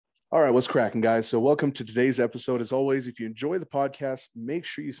All right, what's cracking, guys? So, welcome to today's episode. As always, if you enjoy the podcast, make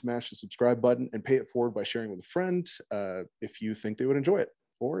sure you smash the subscribe button and pay it forward by sharing with a friend if you think they would enjoy it,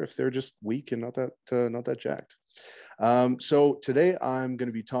 or if they're just weak and not that jacked. So today I'm going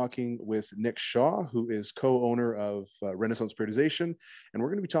to be talking with Nick Shaw, who is co-owner of Renaissance Periodization, and we're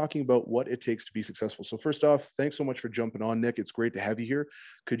going to be talking about what it takes to be successful. So first off, thanks so much for jumping on, Nick. It's great to have you here.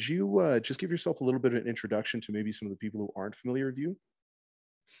 Could you just give yourself a little bit of an introduction to maybe some of the people who aren't familiar with you?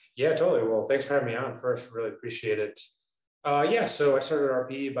 Yeah, totally. Well, thanks for having me on first. Really appreciate it. So I started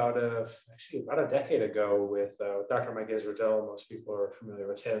RP about a decade ago with Dr. Mike Israel. Most people are familiar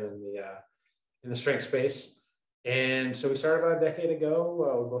with him in the strength space. And so we started about a decade ago.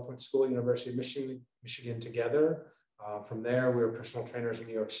 We both went to school at University of Michigan together. From there, we were personal trainers in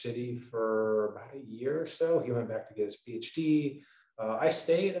New York City for about a year or so. He went back to get his PhD. I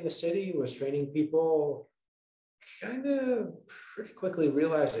stayed in the city, was training people. Kind of pretty quickly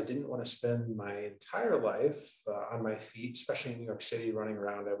realized I didn't want to spend my entire life on my feet, especially in New York City, running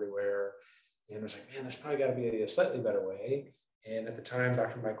around everywhere. And I was like, man, there's probably got to be a slightly better way. And at the time,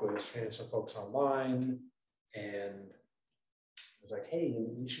 Dr. Mike was training some folks online, and I was like, hey,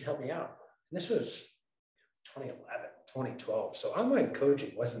 you should help me out. And this was 2011, 2012. So online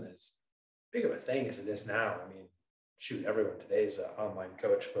coaching wasn't as big of a thing as it is now. I mean, shoot, everyone today is an online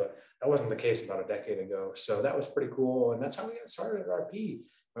coach, but that wasn't the case about a decade ago. So that was pretty cool. And that's how we got started at RP.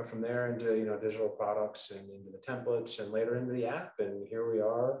 Went from there into, digital products and into the templates and later into the app. And here we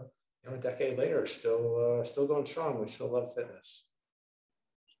are, a decade later, still going strong. We still love fitness.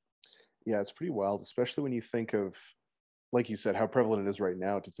 Yeah, it's pretty wild, especially when you think of, like you said, how prevalent it is right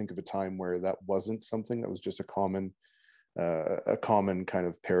now to think of a time where that wasn't something that was just a common kind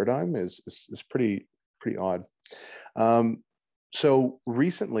of paradigm is pretty odd. So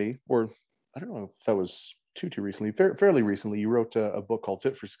recently, or I don't know if that was too recently, fairly recently, you wrote a book called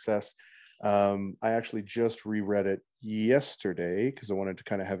Fit for Success. I actually just reread it yesterday because I wanted to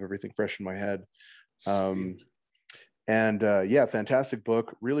kind of have everything fresh in my head. Yeah, fantastic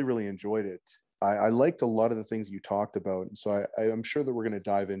book. Really, really enjoyed it. I liked a lot of the things you talked about. And so I'm sure that we're going to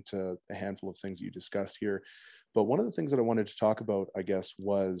dive into a handful of things you discussed here. But one of the things that I wanted to talk about, I guess,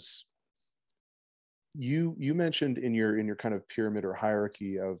 was you mentioned in your kind of pyramid or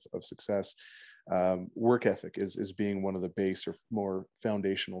hierarchy of success, work ethic is being one of the base or more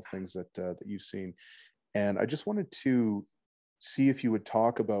foundational things that you've seen. And I just wanted to see if you would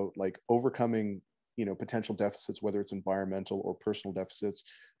talk about like overcoming potential deficits, whether it's environmental or personal deficits,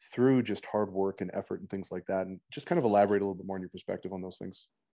 through just hard work and effort and things like that, and just kind of elaborate a little bit more on your perspective on those things.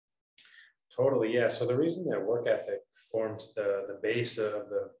 Totally, yeah. So the reason that work ethic forms the base of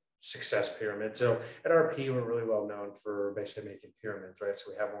the success pyramid. So at RP, we're really well known for basically making pyramids, right? So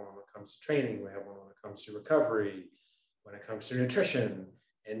we have one when it comes to training, we have one when it comes to recovery, when it comes to nutrition.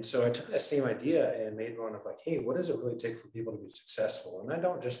 And so I took that same idea and made one of like, hey, what does it really take for people to be successful? And I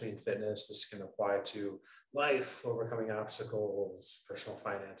don't just mean fitness. This can apply to life, overcoming obstacles, personal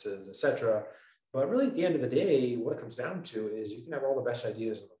finances, etc. But really, at the end of the day, what it comes down to is you can have all the best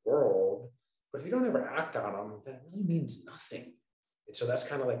ideas in the world, but if you don't ever act on them, then it really means nothing. And so that's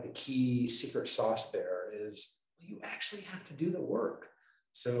kind of like the key secret sauce there is you actually have to do the work.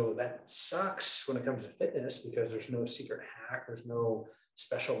 So that sucks when it comes to fitness because there's no secret hack. There's no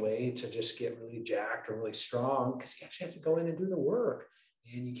special way to just get really jacked or really strong because you actually have to go in and do the work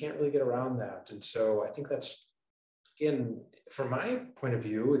and you can't really get around that. And so I think that's, again, from my point of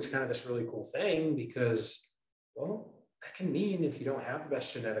view, it's kind of this really cool thing because, well, that can mean if you don't have the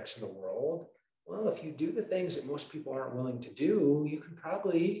best genetics in the world, well, if you do the things that most people aren't willing to do, you can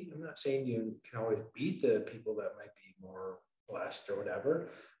probably, I'm not saying you can always beat the people that might be more blessed or whatever,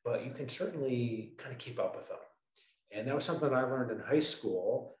 but you can certainly kind of keep up with them. And that was something I learned in high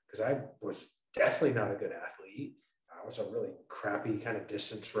school because I was definitely not a good athlete. I was a really crappy kind of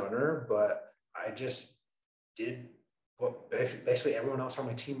distance runner, but I just did what basically everyone else on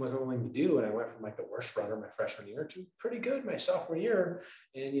my team wasn't willing to do. And I went from like the worst runner my freshman year to pretty good my sophomore year.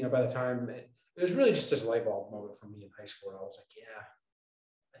 And, by the time it was really just this light bulb moment for me in high school. I was like, yeah,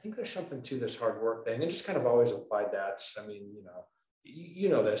 I think there's something to this hard work thing. And just kind of always applied that. I mean, you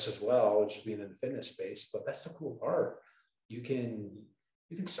know this as well, just being in the fitness space, but that's the cool part. You can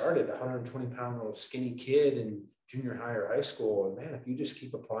start at a 120-pound little skinny kid in junior high or high school. And man, if you just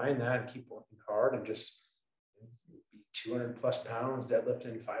keep applying that and keep working hard and just be 200 plus pounds,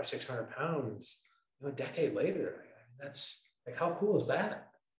 deadlifting 500-600 pounds, a decade later, I mean, that's like, how cool is that?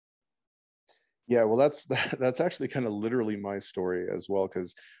 Yeah, well, that's actually kind of literally my story as well.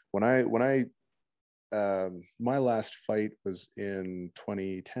 Because when I my last fight was in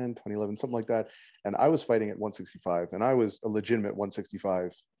 2010, 2011, something like that, and I was fighting at 165, and I was a legitimate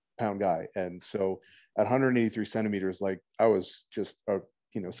 165 pound guy. And so at 183 centimeters, like I was just,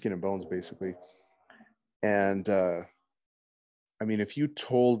 skin and bones basically. And I mean, if you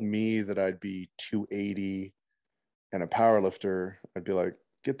told me that I'd be 280 and a power lifter, I'd be like,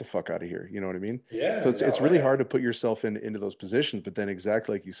 get the fuck out of here. You know what I mean? So Yeah, it's no, really hard to put yourself into those positions, but then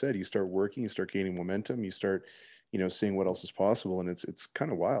exactly like you said, you start working, you start gaining momentum, you start, seeing what else is possible. And it's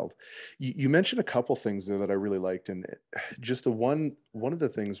kind of wild. You mentioned a couple things there that I really liked. And just one of the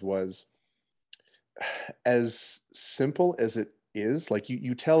things was, as simple as it is, like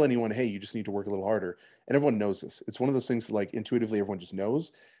you tell anyone, hey, you just need to work a little harder. And everyone knows this. It's one of those things that, like, intuitively everyone just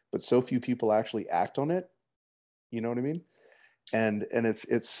knows, but so few people actually act on it. You know what I mean? And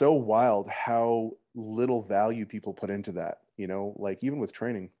it's so wild how little value people put into that, like even with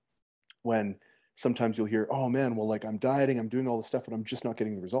training, when sometimes you'll hear, oh man, well, like I'm dieting, I'm doing all this stuff, but I'm just not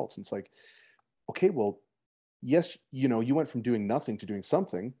getting the results. And it's like, okay, well, yes, you went from doing nothing to doing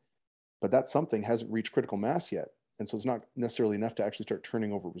something, but that something hasn't reached critical mass yet. And so it's not necessarily enough to actually start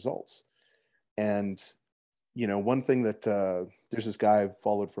turning over results. And, one thing that there's this guy I've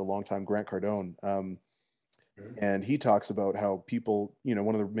followed for a long time, Grant Cardone. And he talks about how people,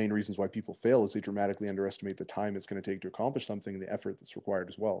 one of the main reasons why people fail is they dramatically underestimate the time it's going to take to accomplish something and the effort that's required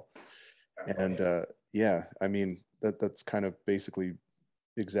as well. And yeah, I mean, that's kind of basically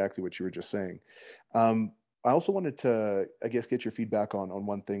exactly what you were just saying. I also wanted to, I guess, get your feedback on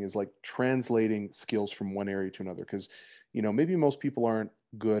one thing, is like translating skills from one area to another. Because, maybe most people aren't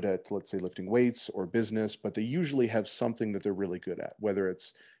good at, let's say, lifting weights or business, but they usually have something that they're really good at, whether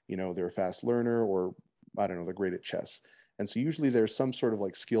it's, they're a fast learner, or I don't know, they're great at chess. And so usually there's some sort of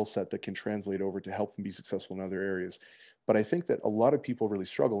like skill set that can translate over to help them be successful in other areas. But I think that a lot of people really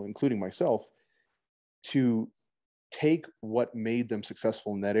struggle, including myself, to take what made them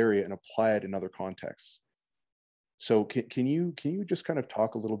successful in that area and apply it in other contexts. So can you just kind of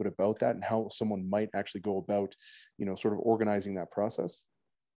talk a little bit about that and how someone might actually go about, sort of organizing that process?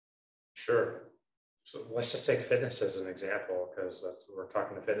 Sure. So let's just take fitness as an example, because we're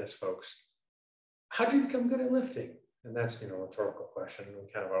talking to fitness folks. How do you become good at lifting? And that's, a rhetorical question.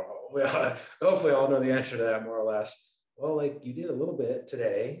 We kind of hopefully all know the answer to that more or less. Well, like you did a little bit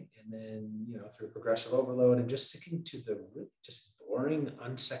today, and then, through progressive overload and just sticking to the really just boring,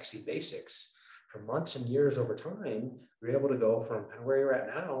 unsexy basics for months and years over time, you're able to go from kind of where you're at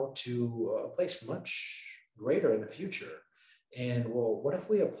now to a place much greater in the future. And well, what if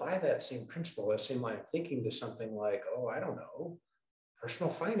we apply that same principle, that same line of thinking to something like, oh, I don't know,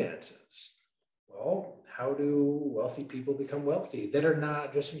 personal finances? Well, how do wealthy people become wealthy that are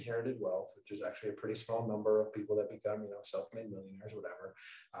not just inherited wealth, which is actually a pretty small number of people that become, self-made millionaires, whatever.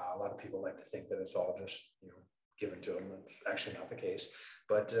 A lot of people like to think that it's all just, given to them. That's actually not the case.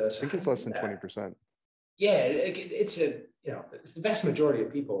 But I so think how it's do you less do than that? 20%. Yeah, it's it's the vast majority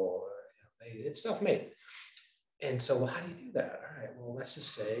of people. It's self-made. And so, well, how do you do that? All right, well, let's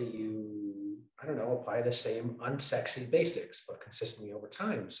just say you, I don't know, apply the same unsexy basics, but consistently over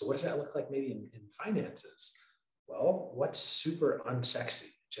time. So what does that look like maybe in finances? Well, what's super unsexy?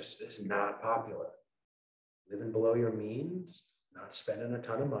 Just is not popular. Living below your means, not spending a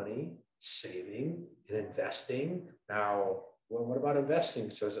ton of money, saving and investing. Now, well, what about investing?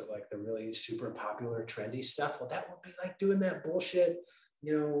 So is it like the really super popular, trendy stuff? Well, that would be like doing that bullshit,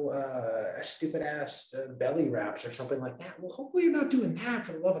 a stupid ass belly wraps or something like that. Well, hopefully you're not doing that,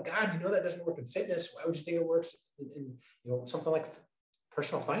 for the love of God. That doesn't work in fitness. Why would you think it works in something like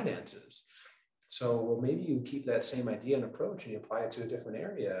personal finances? So, well, maybe you keep that same idea and approach and you apply it to a different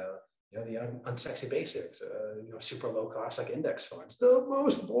area. The unsexy basics, super low cost, like index funds, the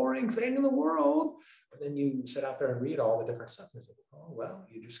most boring thing in the world. But then you sit out there and read all the different stuff. And it's like, oh, well,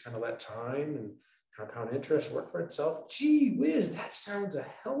 you just kind of let time and compound interest work for itself. Gee whiz, that sounds a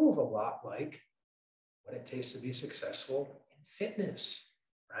hell of a lot like what it takes to be successful in fitness,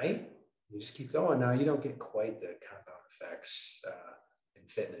 right? You just keep going. Now, you don't get quite the compound effects in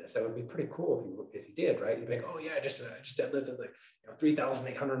fitness. That would be pretty cool if you did, right? You'd be like, oh yeah, I just deadlifted like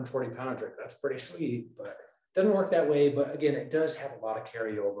 3,840 pounds. Right? That's pretty sweet, but it doesn't work that way. But again, it does have a lot of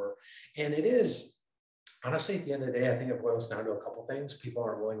carryover, and it is honestly, at the end of the day, I think it boils down to a couple things. People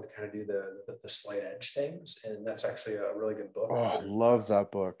aren't willing to kind of do the slight edge things, and that's actually a really good book. Oh, love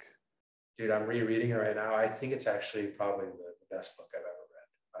that book. Dude, I'm rereading it right now. I think it's actually probably the best book I've ever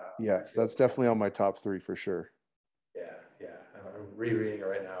read. Yeah, that's definitely on my top 3 for sure. Yeah. I'm rereading it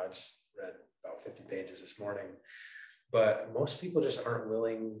right now. I just read about 50 pages this morning. But most people just aren't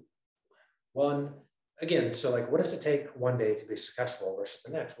willing. One, again, so like, what does it take one day to be successful versus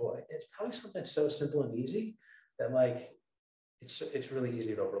the next? Well, it's probably something so simple and easy that like it's really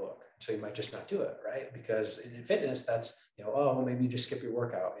easy to overlook. So you might just not do it, right? Because in fitness, that's, oh, well, maybe you just skip your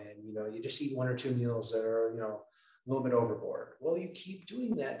workout and, you just eat 1 or 2 meals that are, a little bit overboard. Well, you keep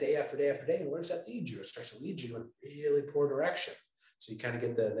doing that day after day after day. And where does that lead you? It starts to lead you in really poor direction. So you kind of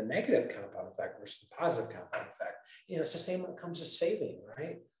get the negative compound effect versus the positive compound effect. It's the same when it comes to saving,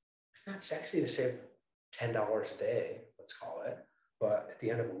 right? It's not sexy to save $10 a day, let's call it. But at the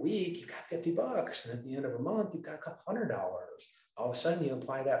end of a week, you've got $50. And at the end of a month, you've got a couple $100. All of a sudden, you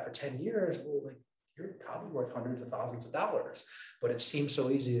apply that for 10 years. Well, like, you're probably worth hundreds of thousands of dollars. But it seems so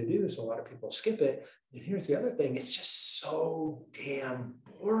easy to do. So a lot of people skip it. And here's the other thing. It's just so damn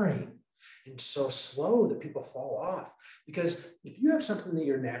boring and so slow that people fall off. Because if you have something that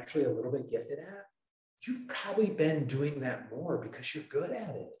you're naturally a little bit gifted at, you've probably been doing that more because you're good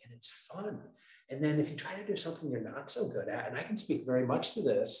at it and it's fun. And then if you try to do something you're not so good at, and I can speak very much to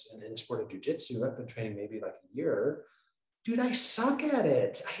this in the sport of jiu-jitsu, I've been training maybe like a year. Dude, I suck at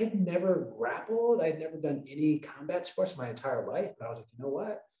it. I had never grappled. I had never done any combat sports my entire life. But I was like, you know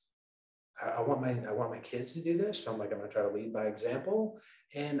what? I want my kids to do this. So I'm like, I'm going to try to lead by example.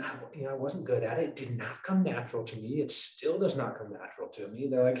 And I wasn't good at it. It did not come natural to me. It still does not come natural to me.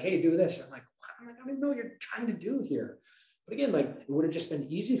 They're like, hey, do this. I'm like, what? I don't even know what you're trying to do here. But again, like, it would have just been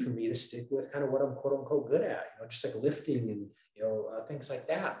easy for me to stick with kind of what I'm quote unquote good at, just like lifting and, things like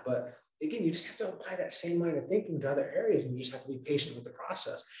that. But again, you just have to apply that same line of thinking to other areas, and you just have to be patient with the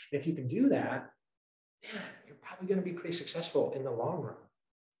process. And if you can do that, yeah, you're probably going to be pretty successful in the long run.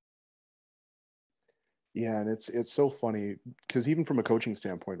 Yeah, and it's so funny because even from a coaching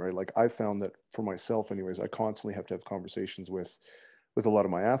standpoint, right? Like I found that for myself, anyways, I constantly have to have conversations with a lot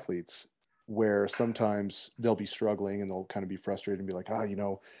of my athletes where sometimes they'll be struggling and they'll kind of be frustrated and be like, kind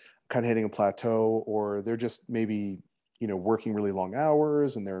of hitting a plateau, or they're just maybe working really long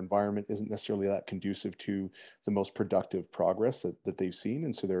hours and their environment isn't necessarily that conducive to the most productive progress that they've seen,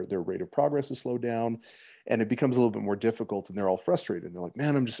 and so their rate of progress is slowed down, and it becomes a little bit more difficult, and they're all frustrated and they're like,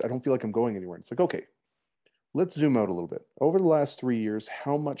 man, I don't feel like I'm going anywhere. And it's like, okay, let's zoom out a little bit. Over the last 3 years,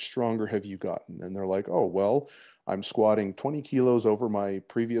 how much stronger have you gotten? And they're like, oh, well, I'm squatting 20 kilos over my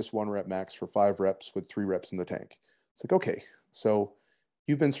previous 1 rep max for 5 reps with 3 reps in the tank. It's like, okay, so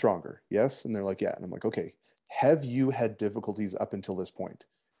you've been stronger. Yes. And they're like, yeah. And I'm like, okay, have you had difficulties up until this point?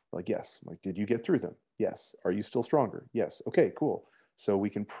 Like, yes. I'm like, did you get through them? Yes. Are you still stronger? Yes. Okay, cool. So we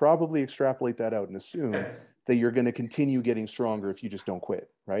can probably extrapolate that out and assume that you're going to continue getting stronger if you just don't quit,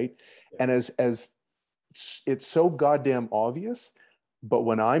 right? Yeah. And as it's so goddamn obvious, but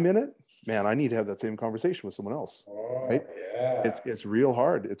when I'm in it, man, I need to have that same conversation with someone else, right? Yeah. It's real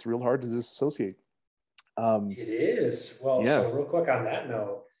hard. It's real hard to disassociate. It is. Well, Yeah. so real quick on that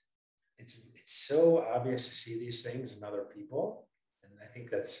note, it's so obvious to see these things in other people. And I think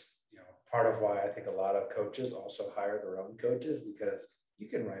that's, part of why I think a lot of coaches also hire their own coaches, because you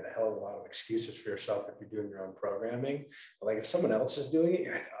can write a hell of a lot of excuses for yourself if you're doing your own programming. But like if someone else is doing it,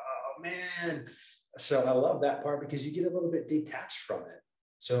 you're like, oh man. So I love that part because you get a little bit detached from it.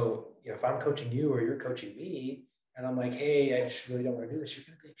 So, if I'm coaching you or you're coaching me, and I'm like, hey, I just really don't want to do this, you're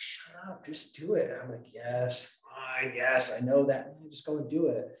going to be like, shut up, just do it. And I'm like, yes, fine. Yes, I know that. Man, just go and do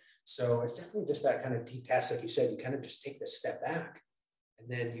it. So it's definitely just that kind of detached, like you said, you kind of just take this step back, and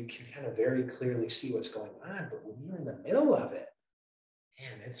then you can kind of very clearly see what's going on. But when you're in the middle of it,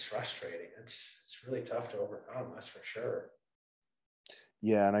 man, it's frustrating. It's really tough to overcome. That's for sure.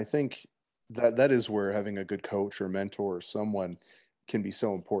 Yeah. And I think that is where having a good coach or mentor or someone can be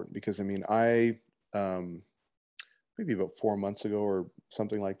so important, because I mean, um, maybe about 4 months ago or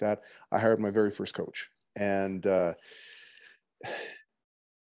something like that, I hired my very first coach. And a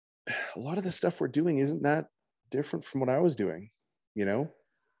lot of the stuff we're doing isn't that different from what I was doing, you know,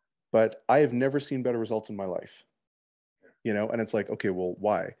 but I have never seen better results in my life, and it's like, okay, well,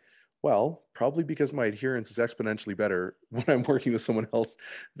 why? Well, probably because my adherence is exponentially better when I'm working with someone else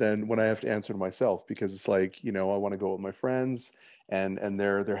than when I have to answer to myself, because it's like, I want to go with my friends, and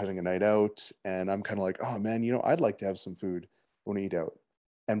they're having a night out, and I'm kind of like, oh man, I'd like to have some food. I want to eat out.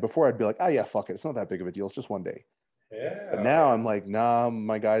 And before I'd be like, oh yeah, fuck it, it's not that big of a deal, it's just one day. But Yeah. now I'm like, nah,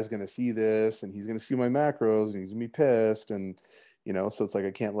 my guy's gonna see this and he's gonna see my macros and he's gonna be pissed, and so it's like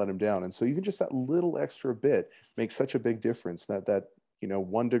I can't let him down. And so even just that little extra bit makes such a big difference. That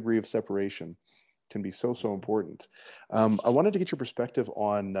 1 degree of separation can be so important. I wanted to get your perspective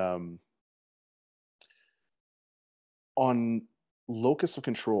on locus of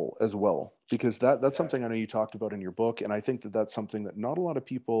control as well, because that's Yeah. something I know you talked about in your book, and I think that's something that not a lot of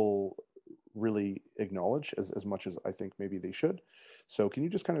people really acknowledge as much as I think maybe they should. So can you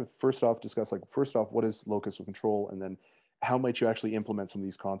just kind of first off discuss, like, first off, what is locus of control, and then how might you actually implement some of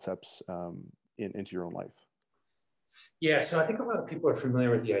these concepts into your own life? Yeah, so I think a lot of people are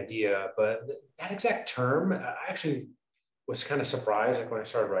familiar with the idea, but that exact term, I actually was kind of surprised. Like when I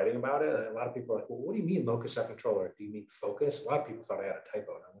started writing about it, a lot of people are like, "Well, what do you mean locus of control? Or do you mean focus?" A lot of people thought I had a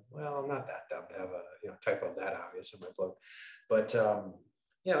typo. And I'm like, "Well, I'm not that dumb to have a typo that obvious in my book." But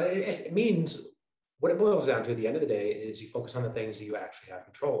it means what it boils down to at the end of the day is you focus on the things that you actually have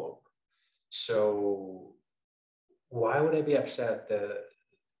control over. So why would I be upset that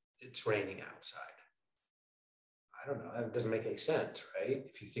it's raining outside? I don't know. That doesn't make any sense, right?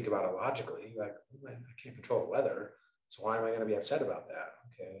 If you think about it logically, you're like, "Oh, I can't control the weather. So why am I going to be upset about that?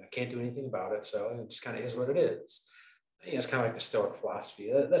 Okay, I can't do anything about it. So it just kind of is what it is." It's kind of like the Stoic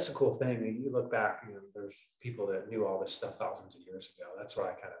philosophy. That's a cool thing. You look back, there's people that knew all this stuff thousands of years ago. That's what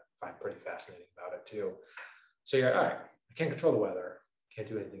I kind of find pretty fascinating about it too. So you're all right. I can't control the weather. Can't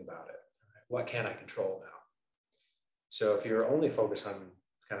do anything about it. What can I control now? So if you're only focused on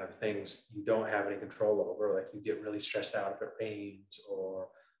kind of things you don't have any control over, like you get really stressed out if it rains, or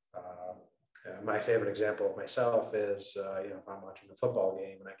my favorite example of myself is, if I'm watching a football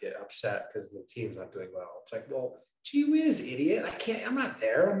game and I get upset because the team's not doing well. It's like, well, gee whiz, idiot. I'm not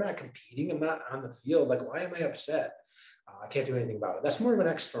there. I'm not competing. I'm not on the field. Like, why am I upset? I can't do anything about it. That's more of an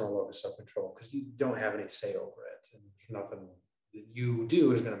external locus of control because you don't have any say over it. And nothing that you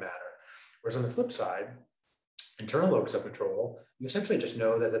do is going to matter. Whereas on the flip side, internal locus of control, you essentially just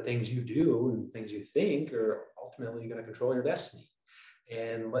know that the things you do and things you think are ultimately going to control your destiny.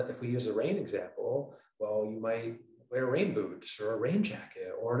 And if we use a rain example, well, you might wear rain boots or a rain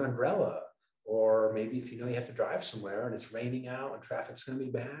jacket or an umbrella. Or maybe if you have to drive somewhere and it's raining out and traffic's going to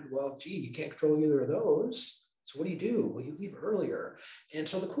be bad, well, gee, you can't control either of those. So what do? Well, you leave earlier. And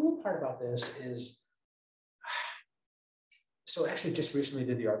so the cool part about this is, so actually just recently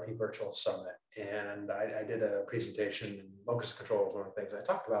did the RP Virtual Summit, and I did a presentation, and locus of control was one of the things I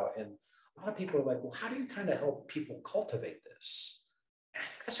talked about. And a lot of people are like, well, how do you kind of help people cultivate this? And I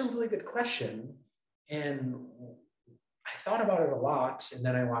think that's a really good question. And I thought about it a lot. And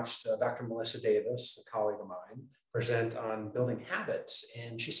then I watched Dr. Melissa Davis, a colleague of mine, present on building habits.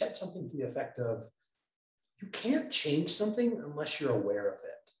 And she said something to the effect of, you can't change something unless you're aware of it.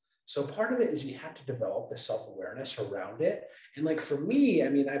 So part of it is you have to develop the self-awareness around it. And like for me,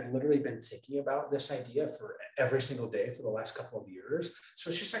 I've literally been thinking about this idea for every single day for the last couple of years. So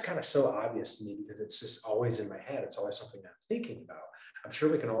it's just like kind of so obvious to me because it's just always in my head. It's always something I'm thinking about. I'm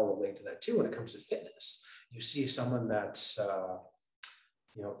sure we can all relate to that too when it comes to fitness. You see someone that's,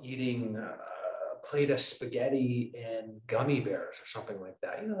 eating a plate of spaghetti and gummy bears or something like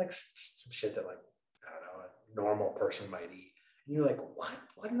that, like some shit that, like, I don't know, a normal person might eat. And you're like,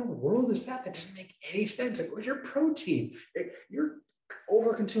 what in the world is that? That doesn't make any sense. Like, where's your protein? You're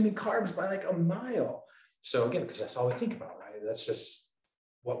over consuming carbs by like a mile. So again, because that's all we think about, right? That's just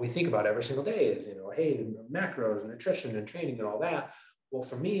what we think about every single day is, hey, macros and nutrition and training and all that. Well,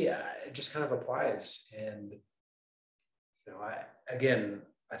 for me, it just kind of applies. And,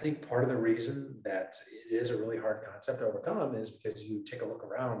 I think part of the reason that it is a really hard concept to overcome is because you take a look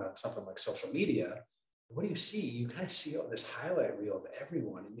around on something like social media. What do you see? You kind of see this highlight reel of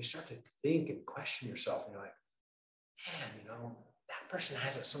everyone, and you start to think and question yourself. And you're like, man, that person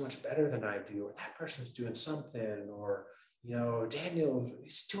has it so much better than I do, or that person's doing something, or, Daniel,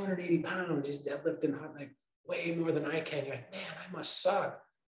 he's 280 pounds, he's deadlifting like way more than I can. You're like, man, I must suck.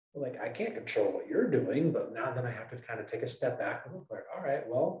 Well, like, I can't control what you're doing, but now then I have to kind of take a step back and look like, all right,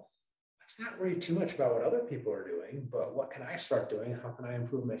 well, let's not worry too much about what other people are doing, but what can I start doing? How can I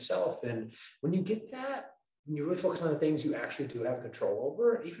improve myself? And when you get that, when you really focus on the things you actually do have control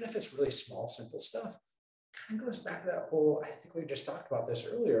over, even if it's really small, simple stuff, kind of goes back to that whole, I think we just talked about this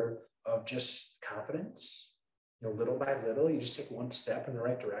earlier, of just confidence. Little by little, you just take one step in the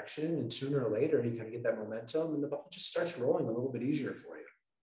right direction, and sooner or later, you kind of get that momentum, and the ball just starts rolling a little bit easier for you.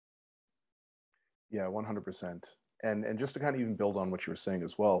 Yeah, 100%. And just to kind of even build on what you were saying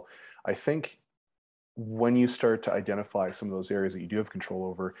as well, I think when you start to identify some of those areas that you do have control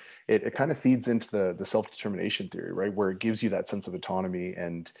over, it kind of feeds into the self-determination theory, right? Where it gives you that sense of autonomy.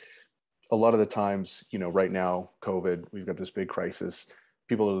 And a lot of the times, right now, COVID, we've got this big crisis.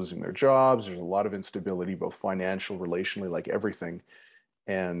 People are losing their jobs. There's a lot of instability, both financial, relationally, like everything.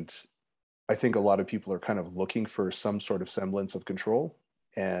 And I think a lot of people are kind of looking for some sort of semblance of control.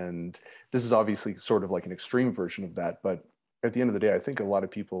 And this is obviously sort of like an extreme version of that. But at the end of the day, I think a lot of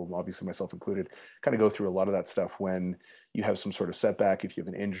people, obviously myself included, kind of go through a lot of that stuff when you have some sort of setback, if you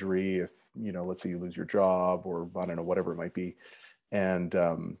have an injury, if, let's say you lose your job, or I don't know, whatever it might be. And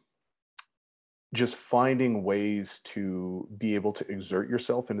just finding ways to be able to exert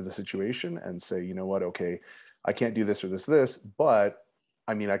yourself into the situation and say, you know what, okay, I can't do this or this, but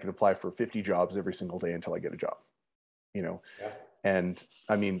I can apply for 50 jobs every single day until I get a job. you know. Yeah. And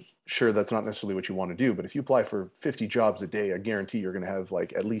I mean, sure, that's not necessarily what you want to do, but if you apply for 50 jobs a day, I guarantee you're going to have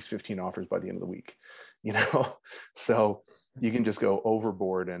like at least 15 offers by the end of the week, you know. So you can just go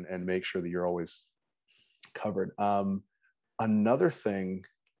overboard and make sure that you're always covered. Another thing,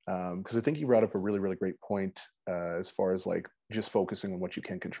 because I think you brought up a really, really great point as far as like just focusing on what you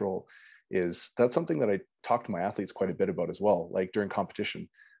can control, is that's something that I talk to my athletes quite a bit about as well. Like during competition,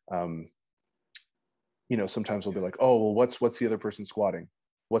 um, you know, sometimes we'll be like, oh, well, what's the other person squatting?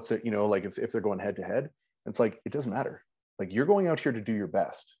 What's the, you know, like if they're going head to head, it's like, it doesn't matter. Like you're going out here to do your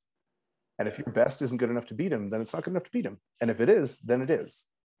best. And if your best isn't good enough to beat him, then it's not good enough to beat him. And if it is, then it is.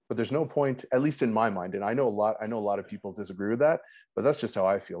 But there's no point, at least in my mind, and I know a lot of people disagree with that, but that's just how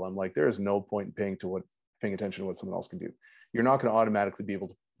I feel. I'm like, there is no point in paying attention to what someone else can do. You're not going to automatically be able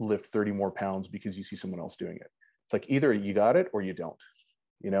to lift 30 more pounds because you see someone else doing it. It's like either you got it or you don't,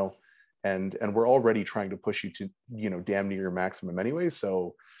 you know. And we're already trying to push you to, you know, damn near your maximum anyway.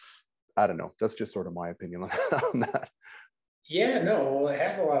 So I don't know. That's just sort of my opinion on that. Yeah, no, well, it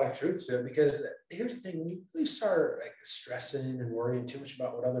has a lot of truth to it because here's the thing: when you really start like stressing and worrying too much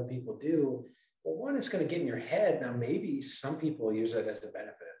about what other people do, well, one, it's going to get in your head. Now, maybe some people use it as a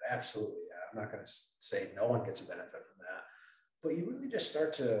benefit. Absolutely, I'm not going to say no one gets a benefit from that, but you really just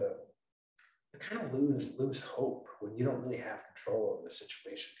start to kind of lose hope when you don't really have control over the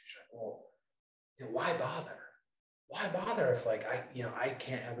situation. Because you're like, well, you know, why bother? Why bother if like I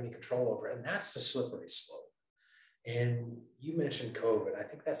can't have any control over it? And that's the slippery slope. And you mentioned COVID. I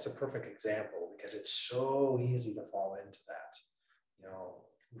think that's a perfect example because it's so easy to fall into that. You know,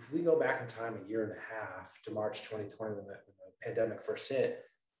 if we go back in time a year and a half to March 2020 when the pandemic first hit,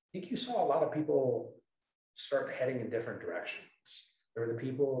 I think you saw a lot of people start heading in different directions. There were the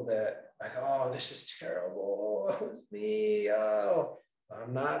people that like, oh, this is terrible. Oh, it's me. Oh,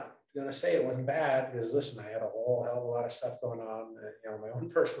 I'm not going to say it wasn't bad because listen, I had a whole hell of a lot of stuff going on, you know, my own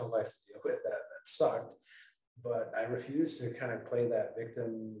personal life to deal with that sucked. But I refuse to kind of play that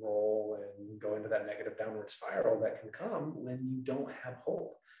victim role and go into that negative downward spiral that can come when you don't have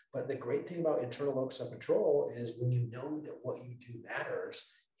hope. But the great thing about internal locus of control is when you know that what you do matters,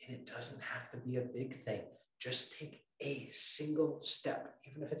 and it doesn't have to be a big thing. Just take a single step,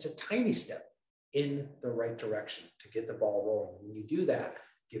 even if it's a tiny step, in the right direction to get the ball rolling. When you do that,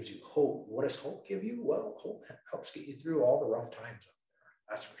 it gives you hope. What does hope give you? Well, hope helps get you through all the rough times out there.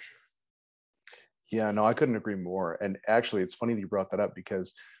 That's for sure. Yeah, no, I couldn't agree more. And actually, it's funny that you brought that up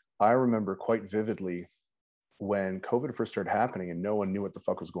because I remember quite vividly when COVID first started happening and no one knew what the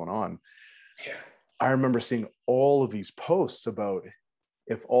fuck was going on. Yeah. I remember seeing all of these posts about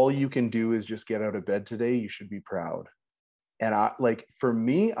if all you can do is just get out of bed today, you should be proud. And I like, for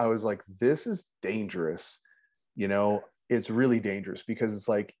me, I was like, this is dangerous. You know, it's really dangerous because it's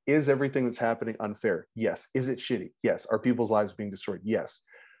like, is everything that's happening unfair? Yes. Is it shitty? Yes. Are people's lives being destroyed? Yes.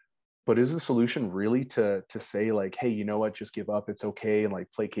 But is the solution really to say like, hey, you know what, just give up, it's okay, and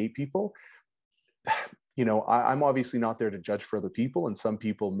like placate people? You know, I'm obviously not there to judge for other people, and some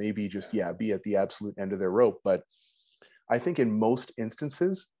people maybe just, yeah, be at the absolute end of their rope. But I think in most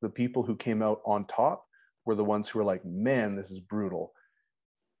instances, the people who came out on top were the ones who were like, man, this is brutal.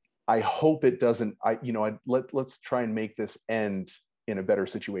 I hope it doesn't, let's try and make this end in a better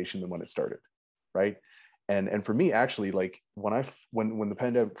situation than when it started, right? And for me, actually, like when the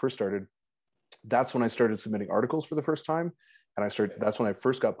pandemic first started, that's when I started submitting articles for the first time. And that's when I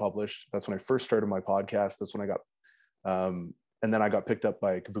first got published. That's when I first started my podcast. That's when I got, and then I got picked up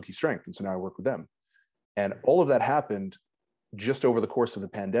by Kabuki Strength. And so now I work with them. And all of that happened just over the course of the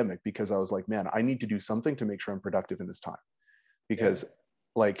pandemic because I was like, man, I need to do something to make sure I'm productive in this time. Because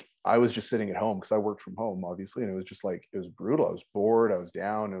like I was just sitting at home because I worked from home, obviously. And it was just like, it was brutal. I was bored. I was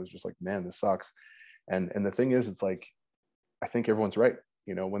down. It was just like, man, this sucks. And the thing is, it's like, I think everyone's right.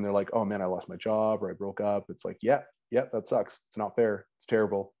 You know, when they're like, oh man, I lost my job or I broke up, it's like, yeah, that sucks. It's not fair. It's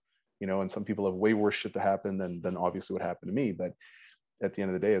terrible. You know, and some people have way worse shit to happen than obviously what happened to me. But at the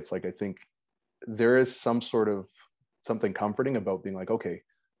end of the day, it's like, I think there is some sort of something comforting about being like, okay,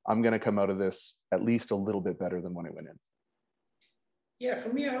 I'm going to come out of this at least a little bit better than when I went in. Yeah,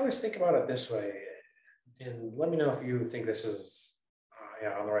 for me, I always think about it this way. And let me know if you think this is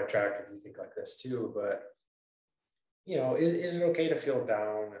on the right track, if you think like this too. But, you know, is it okay to feel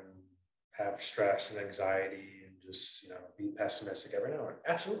down and have stress and anxiety and just, you know, be pessimistic every now and then?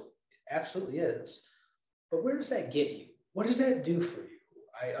 Absolutely. It absolutely is. But where does that get you? What does that do for you?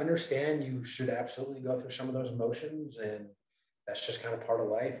 I understand you should absolutely go through some of those emotions, and that's just kind of part of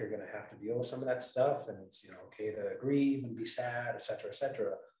life. You're going to have to deal with some of that stuff, and it's, you know, okay to grieve and be sad, et cetera, et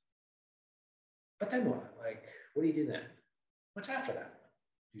cetera. But then what? Like, what do you do then? What's after that?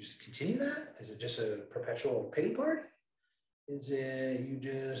 Do you just continue that? Is it just a perpetual pity party? Is it you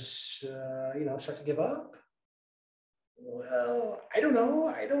just, start to give up? Well, I don't know.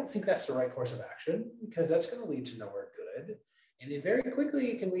 I don't think that's the right course of action because that's going to lead to nowhere good. And it very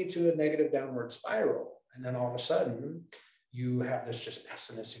quickly can lead to a negative downward spiral. And then all of a sudden, you have this just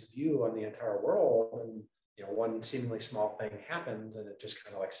pessimistic view on the entire world. And, one seemingly small thing happens and it just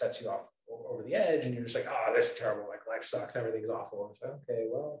kind of like sets you off over the edge. And you're just like, oh, this is terrible. Like life sucks. Everything's awful. And it's like, okay,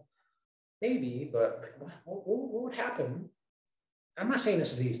 well, maybe, but what would happen? I'm not saying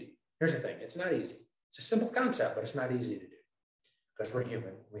this is easy. Here's the thing. It's not easy. It's a simple concept, but it's not easy to do because we're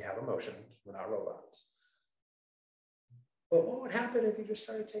human. We have emotions. We're not robots. But what would happen if you just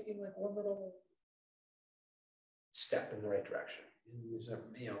started taking like one little step in the right direction?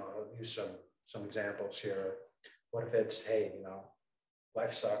 I'll use some examples here. What if it's, hey,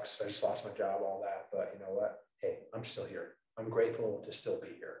 life sucks. I just lost my job, all that. But you know what? Hey, I'm still here. I'm grateful to still be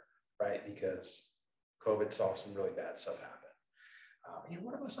here, right? Because COVID saw some really bad stuff happen.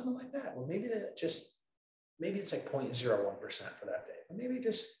 What about something like that? Well, maybe it's like 0.01% for that day, but maybe it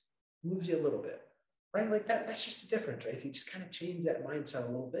just moves you a little bit, right? Like that's just the difference, right? If you just kind of change that mindset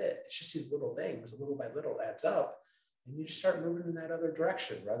a little bit, it's just these little things, little by little adds up, and you just start moving in that other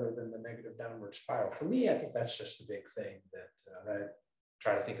direction rather than the negative downward spiral. For me, I think that's just the big thing that I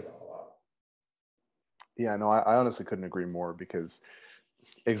try to think about a lot. Yeah, no, I honestly couldn't agree more because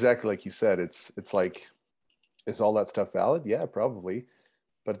exactly like you said, it's like, is all that stuff valid? Yeah, probably.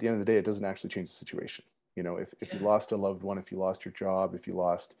 But at the end of the day, it doesn't actually change the situation. If you lost a loved one, if you lost your job, if you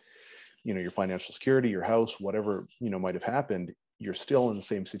lost, your financial security, your house, whatever, might have happened, you're still in the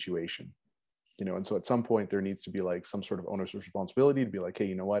same situation. And so at some point there needs to be like some sort of owner's responsibility to be like, hey,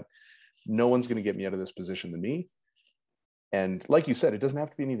 you know what? No one's going to get me out of this position than me. And like you said, it doesn't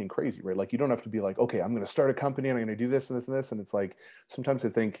have to be anything crazy, right? Like you don't have to be like, okay, I'm going to start a company and I'm going to do this and this and this. And it's like, sometimes I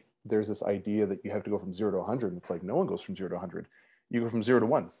think there's this idea that you have to go from 0 to 100. And it's like, no one goes from 0 to 100. You go from 0 to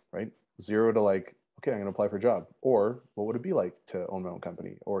 1, right? 0 to like, okay, I'm going to apply for a job. Or what would it be like to own my own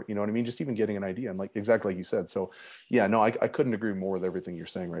company? Or, you know what I mean? Just even getting an idea. And like, exactly like you said. So yeah, no, I couldn't agree more with everything you're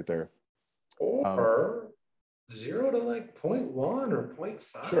saying right there. Or 0 to like 0.1 or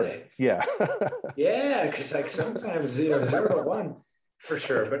 0.5. Sure. Yeah. Yeah, because like sometimes 0 to 1 for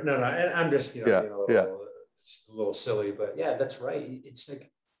sure. But no, and I'm just Yeah. being Yeah. a little silly. But yeah, that's right. It's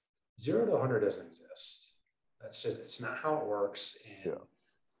like 0 to 100 doesn't exist. It's not how it works. And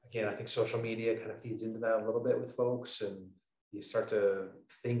again, I think social media kind of feeds into that a little bit with folks, and you start to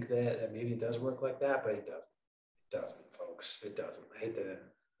think that maybe it does work like that, but it doesn't. It doesn't, folks. It doesn't. I hate to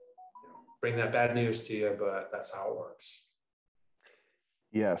bring that bad news to you, but that's how it works.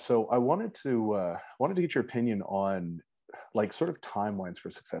 Yeah. So I wanted to get your opinion on like sort of timelines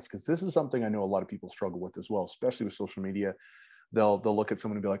for success, because this is something I know a lot of people struggle with as well, especially with social media. They'll look at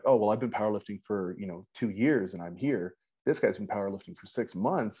someone and be like, oh, well, I've been powerlifting for 2 years and I'm here. This guy's been powerlifting for 6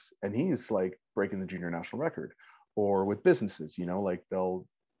 months and he's like breaking the junior national record. Or with businesses, like they'll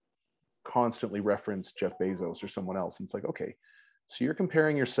constantly reference Jeff Bezos or someone else. And it's like, okay, so you're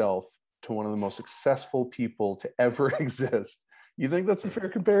comparing yourself to one of the most successful people to ever exist. You think that's a fair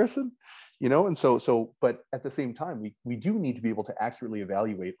comparison? And so, but at the same time, we do need to be able to accurately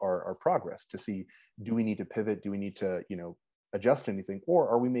evaluate our progress to see, do we need to pivot? Do we need to, adjust anything? Or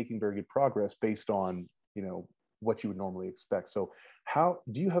are we making very good progress based on, what you would normally expect? So how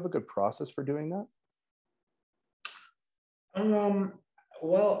do you have a good process for doing that?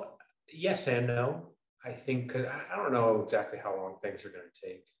 Well, yes and no. I think, because I don't know exactly how long things are going to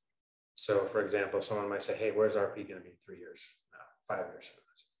take. So, for example, someone might say, hey, where's RP going to be in 3 years from now, 5 years from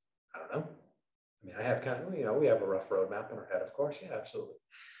now? I don't know. I mean, I have kind of, we have a rough roadmap in our head, of course. Yeah, absolutely.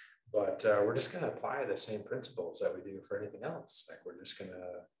 But we're just going to apply the same principles that we do for anything else. Like, we're just going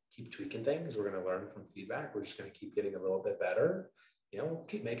to keep tweaking things. We're going to learn from feedback. We're just going to keep getting a little bit better. We'll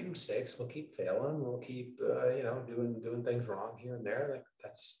keep making mistakes. We'll keep failing. We'll keep, doing things wrong here and there. Like,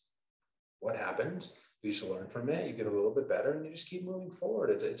 that's what happens. You just learn from it. You get a little bit better, and you just keep moving forward.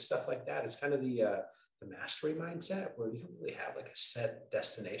 It's stuff like that. It's kind of the mastery mindset, where you don't really have like a set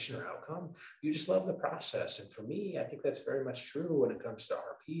destination or outcome. You just love the process. And for me, I think that's very much true when it comes to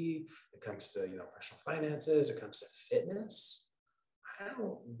RP. It comes to personal finances. It comes to fitness. I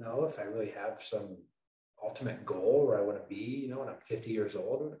don't know if I really have some ultimate goal where I want to be, when I'm 50 years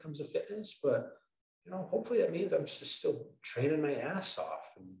old when it comes to fitness. But hopefully that means I'm just still training my ass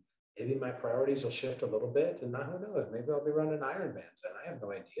off, and maybe my priorities will shift a little bit, and who knows, maybe I'll be running Ironmans, and I have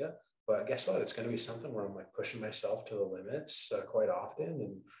no idea. But guess what? It's going to be something where I'm like pushing myself to the limits quite often,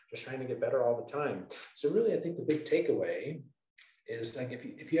 and just trying to get better all the time. So really, I think the big takeaway is like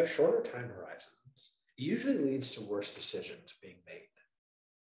if you have shorter time horizons, it usually leads to worse decisions being made.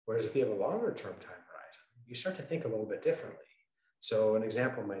 Whereas if you have a longer term time horizon, you start to think a little bit differently. So an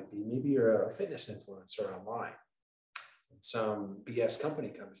example might be maybe you're a fitness influencer online and some BS company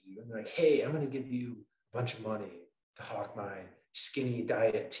comes to you and they're like, hey, I'm going to give you a bunch of money to hawk my skinny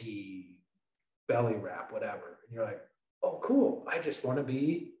diet tea, belly wrap, whatever. And you're like, oh, cool. I just want to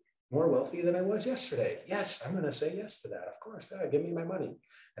be more wealthy than I was yesterday. Yes, I'm going to say yes to that. Of course. Yeah, give me my money.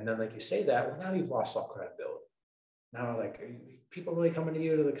 And then like you say that, well, now you've lost all credibility. Now, like, are people really coming to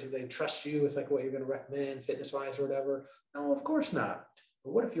you because they trust you with like what you're going to recommend fitness wise or whatever? No, of course not.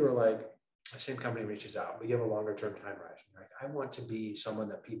 But what if you were like, the same company reaches out, but you have a longer term time horizon? Like, I want to be someone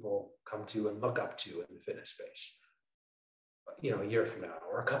that people come to and look up to in the fitness space, a year from now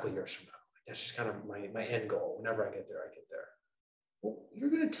or a couple of years from now. Like, that's just kind of my end goal. Whenever I get there, I get there. Well, you're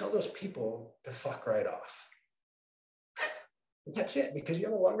going to tell those people to fuck right off. That's it, because you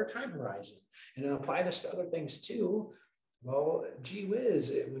have a longer time horizon. And apply this to other things too. Well, gee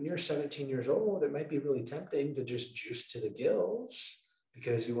whiz, when you're 17 years old, it might be really tempting to just juice to the gills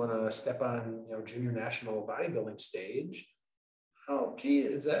because you want to step on, junior national bodybuilding stage. Oh, gee,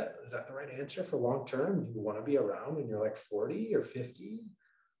 is that the right answer for long term? Do you want to be around when you're like 40 or 50?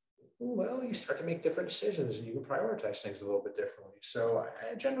 Well, you start to make different decisions and you can prioritize things a little bit differently. So,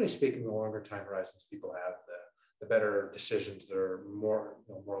 generally speaking, the longer time horizons people have, the better decisions they're more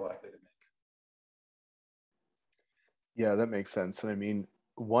likely to make. Yeah, that makes sense. And I mean,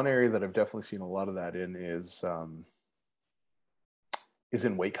 one area that I've definitely seen a lot of that in is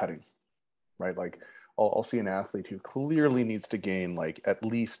in weight cutting, right? Like I'll see an athlete who clearly needs to gain like at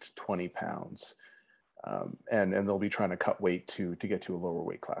least 20 pounds. And they'll be trying to cut weight to get to a lower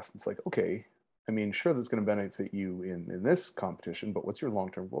weight class. And it's like, okay, I mean, sure, that's going to benefit you in this competition, but what's your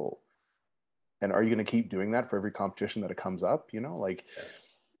long-term goal? And are you going to keep doing that for every competition that it comes up?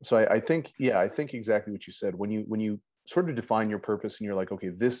 So I think exactly what you said. When you sort of define your purpose and you're like, okay,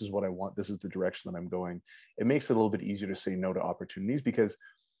 this is what I want, this is the direction that I'm going, it makes it a little bit easier to say no to opportunities. Because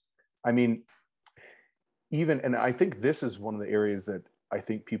I mean, and I think this is one of the areas that I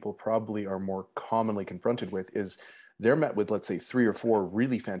think people probably are more commonly confronted with is they're met with, let's say, 3 or 4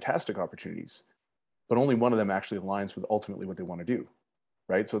 really fantastic opportunities, but only one of them actually aligns with ultimately what they want to do,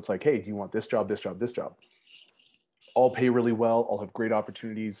 right? So it's like, hey, do you want this job, this job, this job? All pay really well, all have great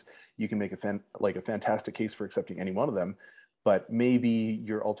opportunities. You can make a fantastic case for accepting any one of them, but maybe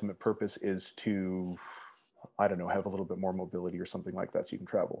your ultimate purpose is to, I don't know, have a little bit more mobility or something like that so you can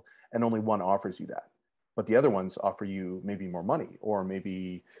travel. And only one offers you that. But the other ones offer you maybe more money or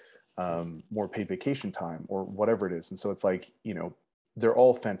maybe more paid vacation time or whatever it is. And so it's like, they're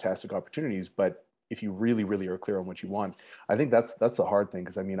all fantastic opportunities, but if you really, really are clear on what you want, I think that's the hard thing.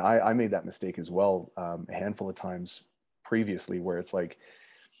 Because I mean, I made that mistake as well a handful of times previously, where it's like,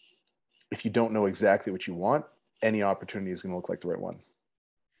 if you don't know exactly what you want, any opportunity is going to look like the right one,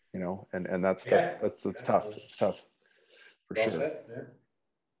 and that's tough. It's tough for Well sure. said.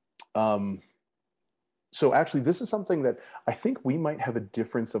 Yeah. So actually, this is something that I think we might have a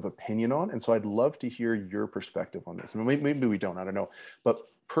difference of opinion on. And so I'd love to hear your perspective on this. I mean, maybe we don't, I don't know. But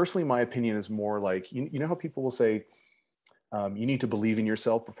personally, my opinion is more like, you know how people will say, you need to believe in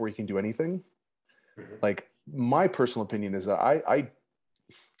yourself before you can do anything? Mm-hmm. Like my personal opinion is that I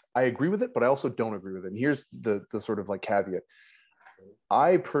agree with it, but I also don't agree with it. And here's the sort of like caveat.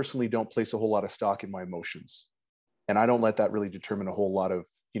 I personally don't place a whole lot of stock in my emotions. And I don't let that really determine a whole lot of,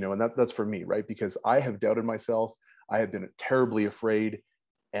 and that's for me, right? Because I have doubted myself. I have been terribly afraid.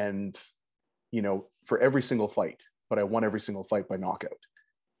 And, for every single fight, but I won every single fight by knockout.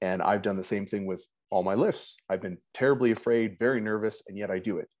 And I've done the same thing with all my lifts. I've been terribly afraid, very nervous, and yet I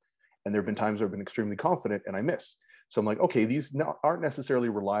do it. And there have been times where I've been extremely confident and I miss. So I'm like, okay, these aren't necessarily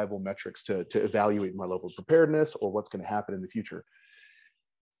reliable metrics to evaluate my level of preparedness or what's going to happen in the future.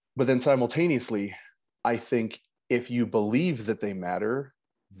 But then simultaneously, I think if you believe that they matter,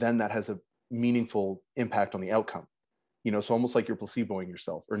 then that has a meaningful impact on the outcome. So almost like you're placeboing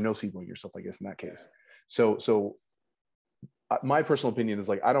yourself or noceboing yourself, I guess, in that case. So my personal opinion is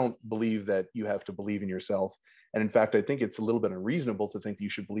like, I don't believe that you have to believe in yourself. And in fact, I think it's a little bit unreasonable to think that you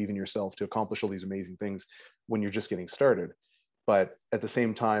should believe in yourself to accomplish all these amazing things when you're just getting started. But at the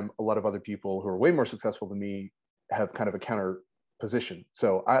same time, a lot of other people who are way more successful than me have kind of a counter position.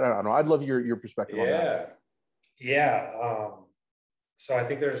 So I don't know. I'd love your perspective on that. Yeah. So I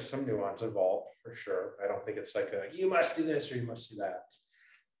think there's some nuance involved for sure. I don't think it's like you must do this or you must do that.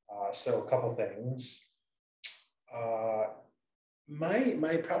 So a couple things.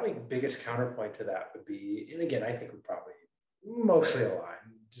 My probably biggest counterpoint to that would be, and again, I think we probably mostly align,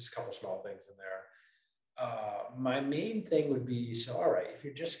 just a couple small things in there. My main thing would be, so, all right, if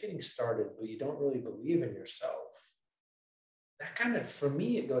you're just getting started, but you don't really believe in yourself, that kind of, for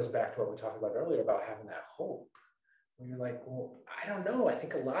me, it goes back to what we talked about earlier about having that hope. you're like, well, I don't know. I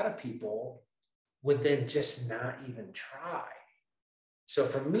think a lot of people would then just not even try. So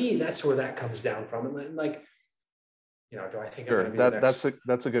for me, that's where that comes down from. And then, like, do I think I'm Sure. going to be the next?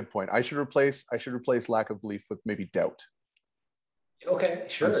 That's a good point. I should replace lack of belief with maybe doubt. Okay,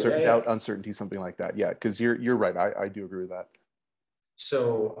 sure. Yeah, yeah. Doubt, uncertainty, something like that. Yeah, because you're right. I do agree with that.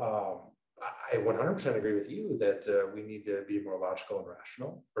 So I 100% agree with you that we need to be more logical and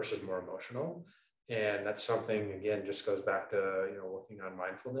rational versus more emotional. And that's something, again, just goes back to, working on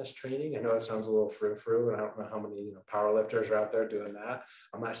mindfulness training. I know it sounds a little frou-frou, and I don't know how many, power lifters are out there doing that.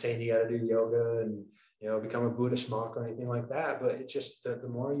 I'm not saying you got to do yoga and, become a Buddhist monk or anything like that, but it's just the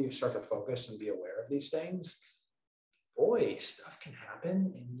more you start to focus and be aware of these things, boy, stuff can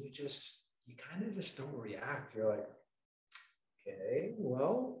happen, and you kind of just don't react. You're like, okay,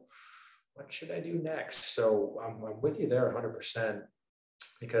 well, what should I do next? So I'm with you there 100%,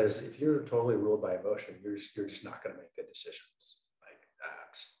 because if you're totally ruled by emotion, you're just not going to make good decisions. Like,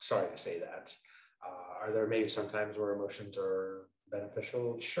 sorry to say that. Are there maybe sometimes where emotions are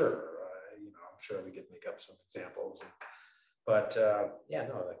beneficial? Sure. I'm sure we could make up some examples, but yeah,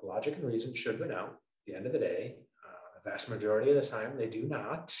 no, like logic and reason should win out at the end of the day. The vast majority of the time, they do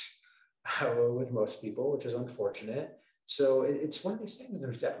not with most people, which is unfortunate. So it's one of these things.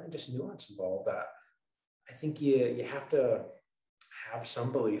 There's definitely just nuance involved. I think you have to have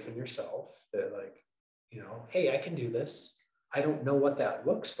some belief in yourself that, like, hey, I can do this. I don't know what that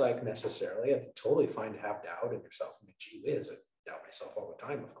looks like necessarily. It's totally fine to have doubt in yourself. I mean, gee whiz, I doubt myself all the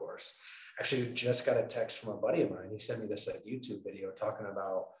time, of course. Actually, just got a text from a buddy of mine. He sent me this YouTube video talking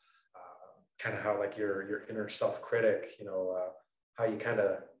about kind of how, like, your inner self-critic, how you kind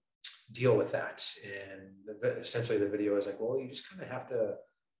of deal with that. And essentially the video is like, well, you just kind of have to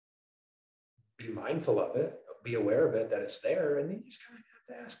be mindful of it, be aware of it, that it's there. And then you just kind of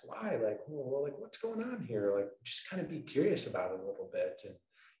have to ask why, like, well, like, what's going on here? Like, just kind of be curious about it a little bit.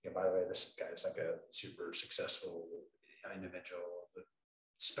 And, by the way, this guy's like a super successful individual with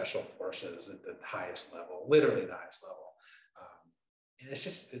special forces at the highest level, literally the highest level. And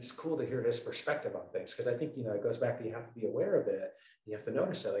it's cool to hear his perspective on things, because I think, it goes back to, you have to be aware of it. You have to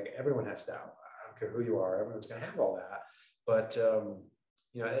notice that, like, everyone has doubt. I don't care who you are, everyone's going to have all that. But,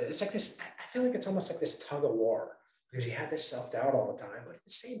 it's like this, I feel like it's almost like this tug of war, because you have this self-doubt all the time. But at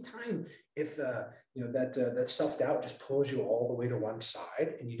the same time, if, that self-doubt just pulls you all the way to one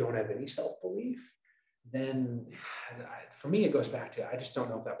side and you don't have any self-belief, then for me, it goes back to, I just don't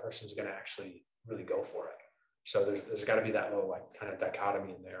know if that person's going to actually really go for it. So there's got to be that little, like, kind of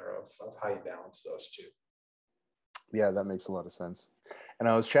dichotomy in there of how you balance those two. Yeah, that makes a lot of sense. And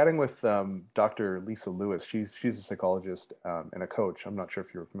I was chatting with Dr. Lisa Lewis. She's a psychologist and a coach. I'm not sure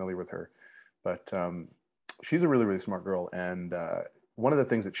if you're familiar with her, but she's a really, really smart girl. And one of the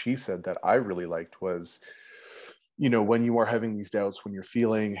things that she said that I really liked was, when you are having these doubts, when you're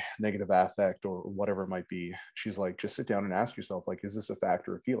feeling negative affect or whatever it might be, she's like, just sit down and ask yourself, like, is this a fact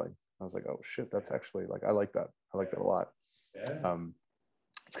or a feeling? I was like, oh shit, that's actually, like, I like that. I like that a lot. Yeah.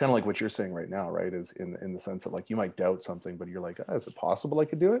 It's kind of like what you're saying right now, right? Is in the sense that, like, you might doubt something, but you're like, is it possible I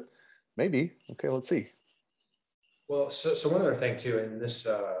could do it? Maybe. Okay, let's see. Well, so one other thing too, and this,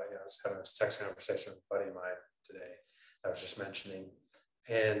 I was having this text conversation with a buddy of mine today I was just mentioning,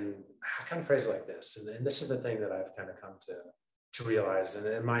 and I kind of phrase it like this, and this is the thing that I've kind of come to realize,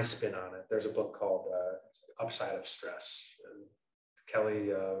 and my spin on it. There's a book called Upside of Stress. Kelly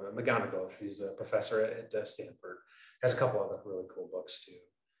McGonigal, she's a professor at Stanford, has a couple other really cool books too.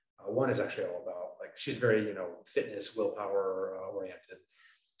 One is actually all about, like, she's very, fitness, willpower oriented.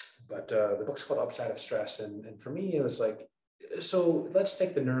 But the book's called Upside of Stress. And for me, it was like, so let's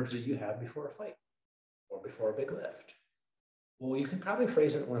take the nerves that you have before a fight or before a big lift. Well, you can probably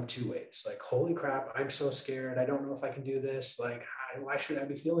phrase it one of two ways. Like, holy crap, I'm so scared. I don't know if I can do this. Like, why should I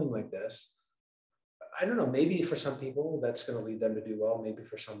be feeling like this? I don't know, maybe for some people that's going to lead them to do well. Maybe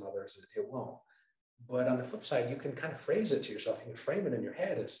for some others it won't. But on the flip side, you can kind of phrase it to yourself. You can frame it in your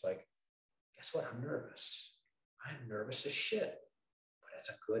head. It's like, guess what? I'm nervous. I'm nervous as shit. But it's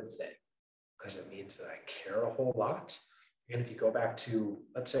a good thing, because it means that I care a whole lot. And if you go back to,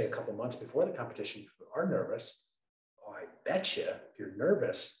 let's say, a couple months before the competition, if you are nervous, oh, I bet you if you're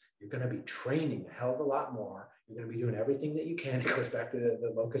nervous, you're going to be training a hell of a lot more. You're going to be doing everything that you can. It goes back to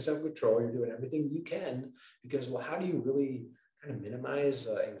the locus of control. You're doing everything that you can, because, well, how do you really kind of minimize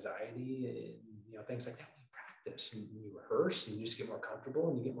anxiety and things like that? When you practice and you rehearse and you just get more comfortable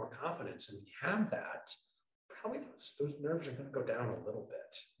and you get more confidence, and when you have that, probably those nerves are going to go down a little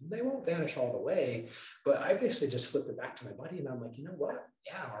bit. They won't vanish all the way, but I basically just flipped it back to my buddy, and I'm like, you know what?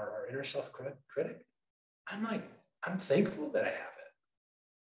 Yeah, our inner self-critic. I'm thankful that I have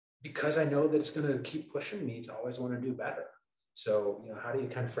it. because I know that it's going to keep pushing me to always want to do better. So, how do you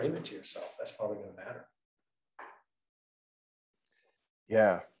kind of frame it to yourself? That's probably going to matter.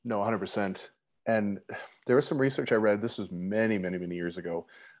 Yeah, no, 100%. And there was some research I read, this was many, many, many years ago,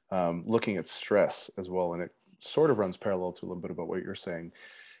 looking at stress as well. And it sort of runs parallel to a little bit about what you're saying.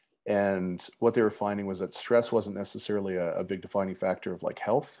 And what they were finding was that stress wasn't necessarily a big defining factor of like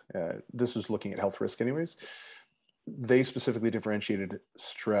health. This was looking at health risk, anyways. They specifically differentiated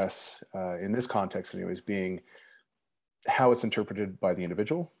stress in this context, anyways, being how it's interpreted by the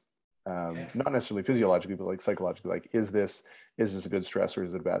individual, Yeah. not necessarily physiologically, but like psychologically. Like, is this a good stress or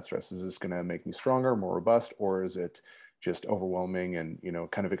is it a bad stress? Is this going to make me stronger, more robust, or is it just overwhelming and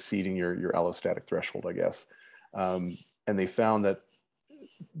kind of exceeding your allostatic threshold, I guess? And they found that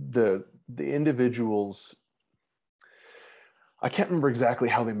the individuals, I can't remember exactly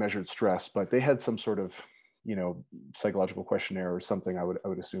how they measured stress, but they had some sort of psychological questionnaire or something. I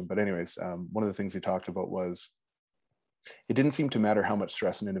would assume. But anyways, one of the things they talked about was it didn't seem to matter how much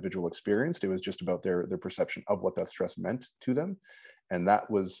stress an individual experienced. It was just about their perception of what that stress meant to them, and that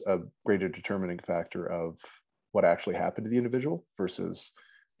was a greater determining factor of what actually happened to the individual versus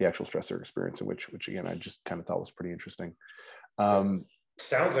the actual stress they're experiencing, which again I just kind of thought was pretty interesting. So Um,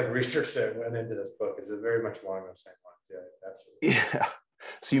 sounds like research that went into this book is very much along those same lines. Yeah, absolutely. yeah.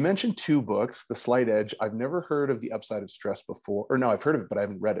 So you mentioned two books, The Slight Edge. I've never heard of The Upside of Stress before, or no, I've heard of it, but I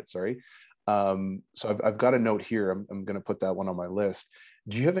haven't read it. Sorry. So I've got a note here. I'm going to put that one on my list.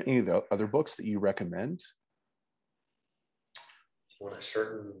 Do you have any of the other books that you recommend? On a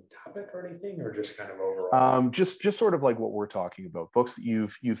certain topic or anything, or just kind of overall? Just sort of like what we're talking about, books that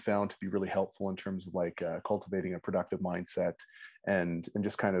you've found to be really helpful in terms of like cultivating a productive mindset and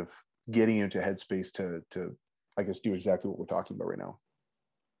just kind of getting you into headspace to I guess do exactly what we're talking about right now.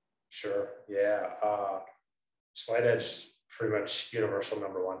 Sure. Yeah. Slight Edge is pretty much universal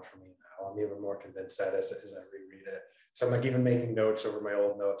number one for me now. I'm even more convinced that as I reread it. So I'm like even making notes over my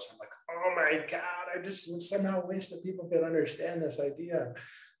old notes. I'm like, oh my God, I just somehow wish that people could understand this idea.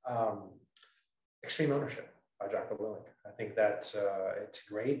 Um, Extreme Ownership by Jocko Willink. I think that it's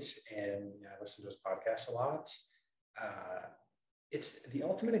great. And I listen to his podcast a lot. Uh, it's the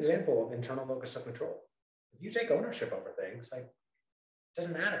ultimate example of internal locus of control. If you take ownership over things, like it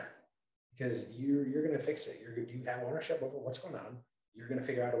doesn't matter because you're going to fix it. You have ownership over what's going on. You're going to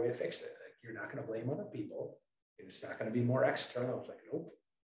figure out a way to fix it. Like, you're not going to blame other people. It's not going to be more external. It's like, nope,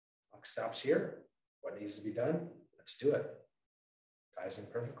 buck stops here. What needs to be done? Let's do it. Ties in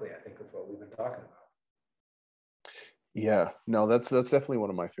perfectly, I think, with what we've been talking about. Yeah, no, that's definitely one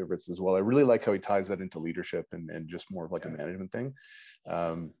of my favorites as well. I really like how he ties that into leadership and just more of like a Yeah. management thing.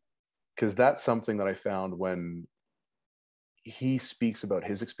 Because that's something that I found when he speaks about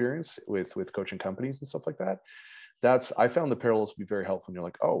his experience with coaching companies and stuff like that. That's I found the parallels to be very helpful. And you're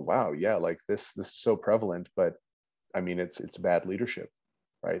like, oh wow, yeah, like this is so prevalent, but I mean it's bad leadership,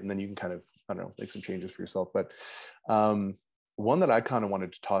 right? And then you can kind of, I don't know, make some changes for yourself. But um, one that I kind of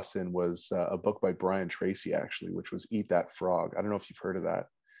wanted to toss in was a book by Brian Tracy, actually, which was Eat That Frog. I don't know if you've heard of that,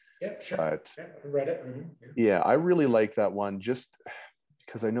 Yeah, sure. but Yeah, I read it. Mm-hmm. Yeah. yeah, I really like that one just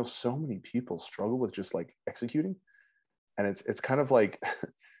because I know so many people struggle with just like executing. And it's kind of like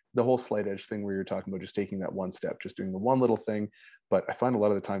the whole slight edge thing where you're talking about just taking that one step, just doing the one little thing. But I find a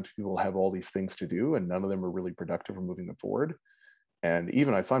lot of the times people have all these things to do and none of them are really productive or moving them forward. And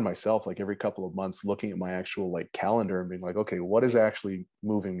even I find myself like every couple of months looking at my actual like calendar and being like, okay, what is actually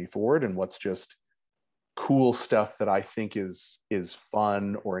moving me forward and what's just cool stuff that I think is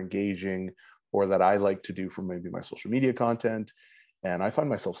fun or engaging or that I like to do for maybe my social media content. And I find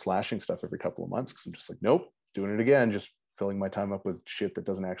myself slashing stuff every couple of months because I'm just like, nope, doing it again, just filling my time up with shit that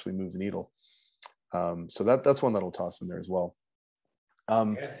doesn't actually move the needle. So that's one that'll toss in there as well.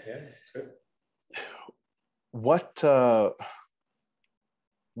 Um, Yeah, it's good. what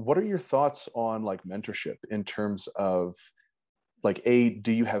what are your thoughts on like mentorship in terms of like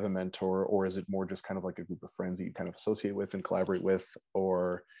do you have a mentor or is it more just kind of like a group of friends that you kind of associate with and collaborate with,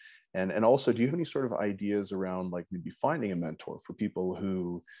 or and also do you have any sort of ideas around like maybe finding a mentor for people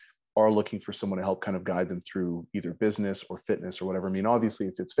who are looking for someone to help kind of guide them through either business or fitness or whatever? I mean, obviously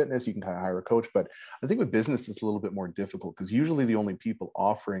if it's fitness you can kind of hire a coach, but I think with business it's a little bit more difficult because usually the only people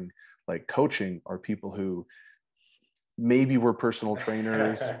offering like coaching are people who maybe were personal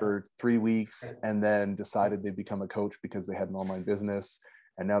trainers for 3 weeks and then decided they'd become a coach because they had an online business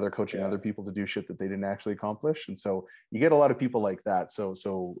and now they're coaching Yeah. other people to do shit that they didn't actually accomplish. And so you get a lot of people like that.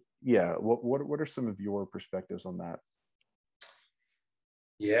 So yeah, what are some of your perspectives on that?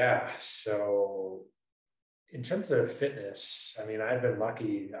 Yeah. So in terms of fitness, I mean, I've been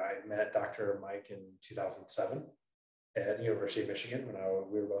lucky. I met Dr. Mike in 2007. at University of Michigan when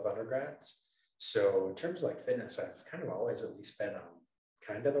we were both undergrads. So in terms of like fitness, I've kind of always at least been on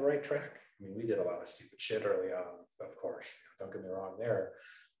kind of the right track. I mean, we did a lot of stupid shit early on, of course. Don't get me wrong there,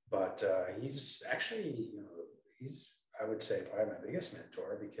 but he's actually, he's, I would say, probably my biggest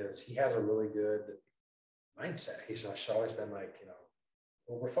mentor because he has a really good mindset. He's just always been like,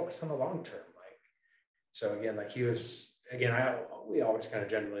 well, we're focused on the long term. Like, so again, like he was, again, we always kind of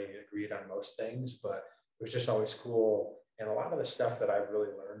generally agreed on most things, but it was just always cool. And a lot of the stuff that I've really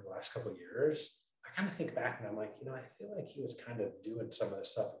learned the last couple of years, I kind of think back and I'm like, I feel like he was kind of doing some of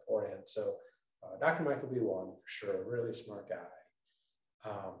this stuff beforehand. So Dr. Michael B. One, for sure, really smart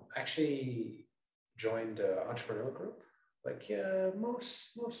guy. Actually joined an entrepreneur group. Like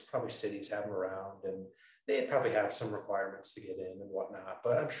most probably cities have them around, and they probably have some requirements to get in and whatnot.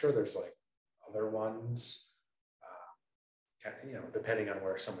 But I'm sure there's like other ones, kind of, depending on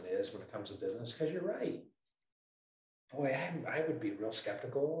where someone is when it comes to business. Because you're right. Boy, I would be real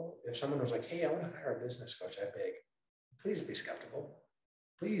skeptical if someone was like, hey, I want to hire a business coach. I beg, please be skeptical.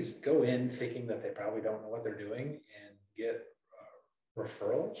 Please go in thinking that they probably don't know what they're doing and get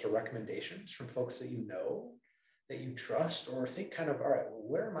referrals or recommendations from folks that that you trust, or think kind of, all right, well,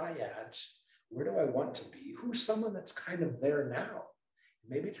 where am I at? Where do I want to be? Who's someone that's kind of there now?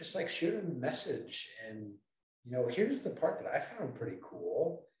 Maybe just like shoot them a message. And, here's the part that I found pretty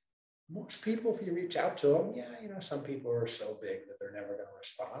cool. Most people, if you reach out to them, some people are so big that they're never going to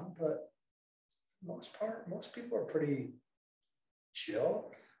respond. But for the most part, most people are pretty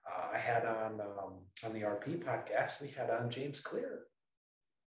chill. I had on the RP podcast, we had on James Clear.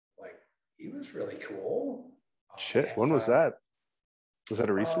 Like, he was really cool. Shit, when was that? Was that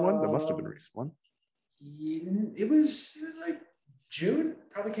a recent one? That must have been a recent one. It was like June.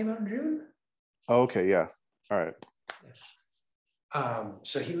 Probably came out in June. Oh, okay, yeah. All right. Yeah.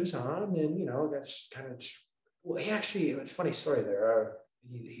 So he was on, and that's kind of. Well, it was a funny story there.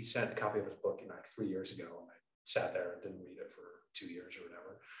 He sent a copy of his book, like 3 years ago, and I sat there and didn't read it for 2 years or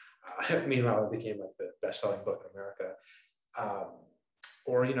whatever. Meanwhile, it became like the best-selling book in America.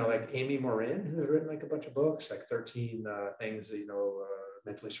 Or, like Amy Morin, who's written like a bunch of books, like 13 things that,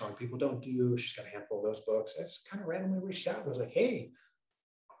 mentally strong people don't do. She's got a handful of those books. I just kind of randomly reached out and was like, hey,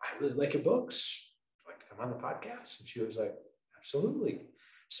 I really like your books. I'd like to come on the podcast. And she was like, absolutely.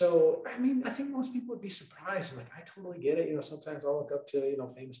 So, I mean, I think most people would be surprised. And like, I totally get it. Sometimes I'll look up to,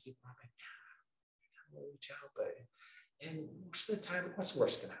 famous people. I'm like, I can't reach out. But, and most of the time, what's the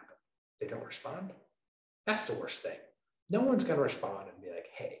worst that can happen? They don't respond. That's the worst thing. No one's going to respond and be like,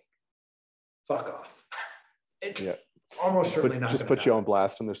 hey, fuck off. Almost certainly not. Just put you on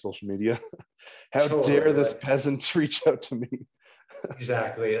blast on their social media. How dare this peasant reach out to me?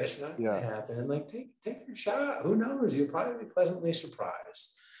 Exactly. That's not going to happen. Like, take your shot. Who knows? You'll probably be pleasantly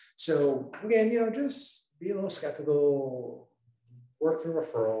surprised. So again, just be a little skeptical, work through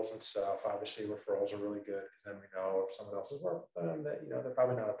referrals and stuff. Obviously, referrals are really good because then we know if someone else has worked with them that, they're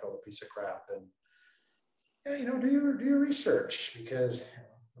probably not a total piece of crap. And do your research, because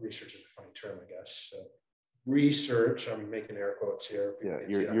research is a funny term, I guess. So research, I'm making air quotes here.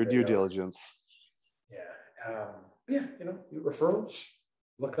 Your due diligence. Yeah. Your referrals,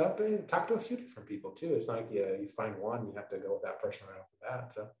 look up and talk to a few different people too. It's not like you find one, you have to go with that person right off the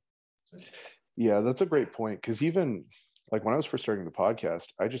bat. So. Yeah, that's a great point. Because even like when I was first starting the podcast,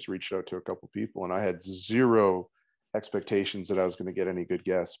 I just reached out to a couple people and I had zero expectations that I was going to get any good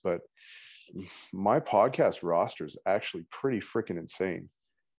guests, but my podcast roster is actually pretty freaking insane.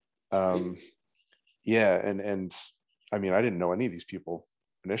 And I mean, I didn't know any of these people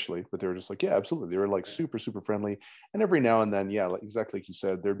initially, but they were just like, yeah, absolutely. They were like super, super friendly. And every now and then, like exactly like you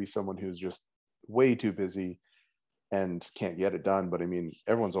said, there'd be someone who's just way too busy and can't get it done. But I mean,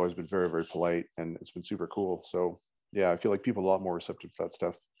 everyone's always been very, very polite and it's been super cool. So yeah, I feel like people are a lot more receptive to that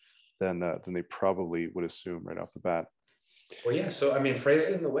stuff than they probably would assume right off the bat. Well, yeah. So, I mean, phrase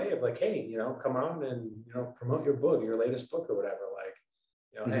it in the way of like, hey, come on and, promote your book, your latest book or whatever.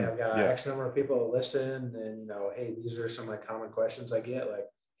 Like, hey, I've got X number of people to listen and, hey, these are some of my common questions I get. Like,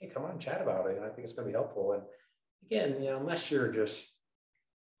 hey, come on, chat about it. And I think it's going to be helpful. And again, unless you're just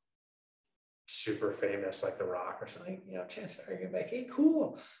super famous like The Rock or something, chances are you're like, hey,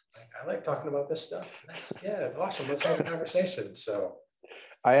 cool. Like, I like talking about this stuff. That's awesome. Let's have a conversation. So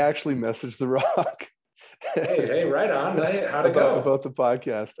I actually messaged The Rock. Hey, right on. How'd it go? About the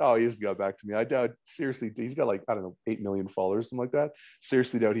podcast. Oh, he hasn't got back to me. I doubt, seriously, he's got like, I don't know, 8 million followers, something like that.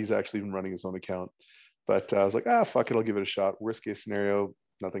 Seriously doubt he's actually even running his own account. But I was like, fuck it, I'll give it a shot. Worst case scenario,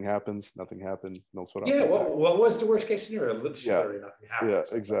 nothing happens. Nothing happened. No sweat. Yeah, what was the worst case scenario? Literally nothing happened.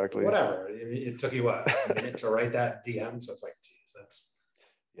 Yeah, exactly. Whatever. It took you a minute to write that DM. So it's like, geez,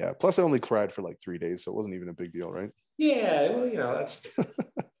 Yeah. Plus, I only cried for like 3 days, so it wasn't even a big deal, right? Yeah, well, that's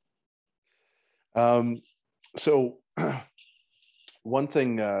So one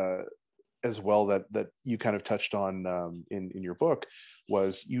thing as well that you kind of touched on in your book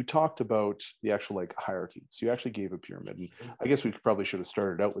was you talked about the actual like hierarchy. So you actually gave a pyramid, and I guess we probably should have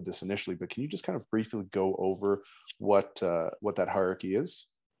started out with this initially, but can you just kind of briefly go over what that hierarchy is?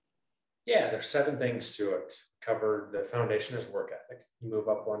 Yeah, there's 7 things to it. Covered the foundation is work ethic. You move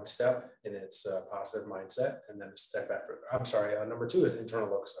up one step and it's a positive mindset, and then a step after. I'm sorry. Number 2 is internal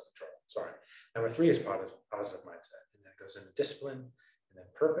locus of control. Sorry. Number 3 is positive mindset, and then it goes into discipline, and then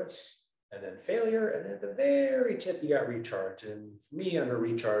purpose, and then failure, and at the very tip you got recharge. And for me, under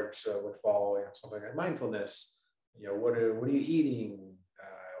recharge would fall something like mindfulness. What are you eating?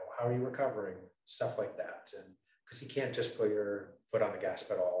 How are you recovering? Stuff like that, and because you can't just put your foot on the gas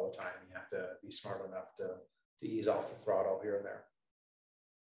pedal all the time. You have to be smart enough to ease off the throttle here and there.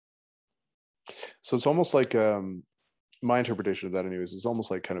 So it's almost like my interpretation of that, anyways, is almost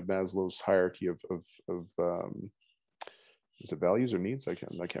like kind of Maslow's hierarchy of is it values or needs? I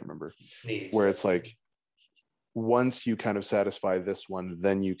can't remember. Needs. Where it's like once you kind of satisfy this one,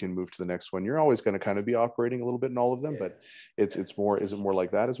 then you can move to the next one. You're always going to kind of be operating a little bit in all of them, but it's more. Is it more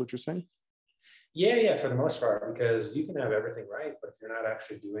like that? Is what you're saying? Yeah, for the most part, because you can have everything right, but if you're not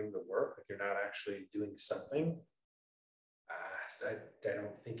actually doing the work, like you're not actually doing something, I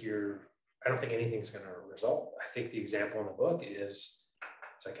don't think anything's going to result. I think the example in the book is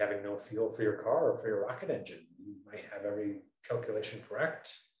it's like having no fuel for your car or for your rocket engine. You might have every calculation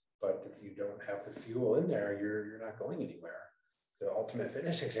correct, but if you don't have the fuel in there, you're not going anywhere. The ultimate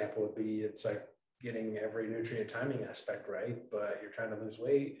fitness example would be it's like getting every nutrient timing aspect right, but you're trying to lose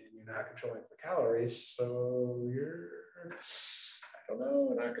weight and you're not controlling the calories. So I don't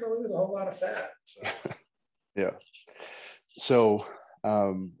know, not going to lose a whole lot of fat. So. Yeah. So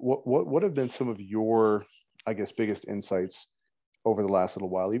what have been some of your, I guess, biggest insights over the last little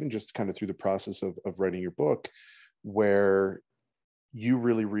while, even just kind of through the process of writing your book, where you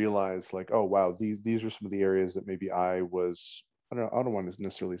really realize like, oh, wow, these are some of the areas that maybe I don't want to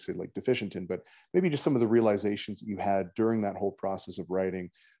necessarily say like deficient in, but maybe just some of the realizations that you had during that whole process of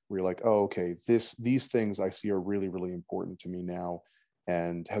writing, where you're like, oh, okay, these things I see are really, really important to me now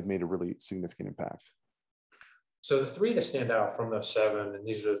and have made a really significant impact. So the 3 that stand out from those 7, and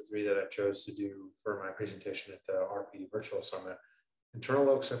these are the 3 that I chose to do for my presentation at the RP Virtual Summit: internal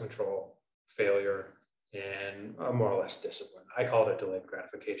locus of control, failure, and more or less discipline. I called it delayed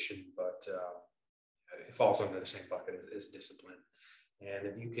gratification, but it falls under the same bucket as discipline. And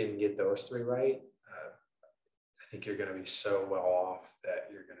if you can get those 3 right, I think you're going to be so well off that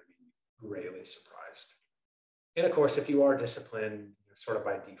you're going to be greatly surprised. And of course, if you are disciplined, sort of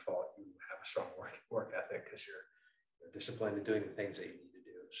by default, you have a strong work ethic because you're disciplined in doing the things that you need to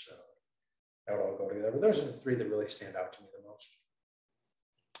do. So that would all go together. But those are the 3 that really stand out to me the most.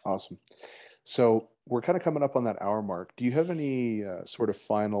 Awesome. So we're kind of coming up on that hour mark. Do you have any sort of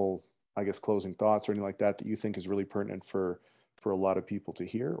final, I guess, closing thoughts or anything like that you think is really pertinent for a lot of people to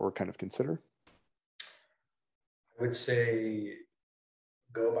hear or kind of consider? I would say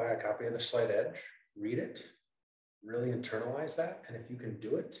go buy a copy of The Slight Edge, read it, really internalize that. And if you can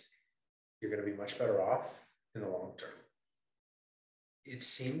do it, you're going to be much better off in the long term. It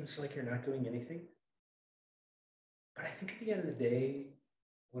seems like you're not doing anything, but I think at the end of the day,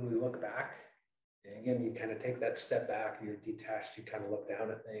 when we look back, and again, you kind of take that step back, you're detached, you kind of look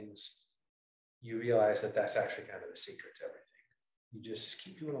down at things, you realize that that's actually kind of the secret to everything. You just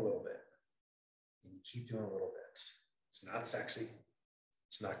keep doing a little bit, and you keep doing a little bit. It's not sexy.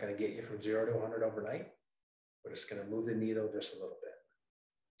 It's not going to get you from 0 to 100 overnight, but it's going to move the needle just a little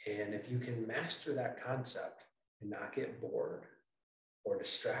bit. And if you can master that concept and not get bored or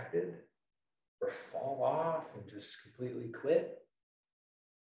distracted or fall off and just completely quit,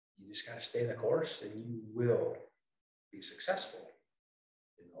 you just got to stay the course and you will be successful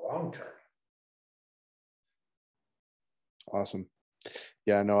in the long term. Awesome.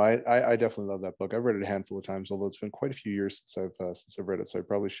 Yeah, no, I definitely love that book. I've read it a handful of times, although it's been quite a few years since I've read it, so I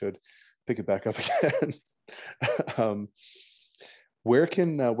probably should pick it back up again. Where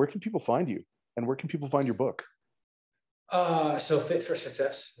can people find you, and where can people find your book? So Fit for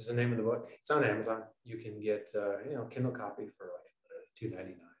Success is the name of the book. It's on Amazon. You can get Kindle copy for like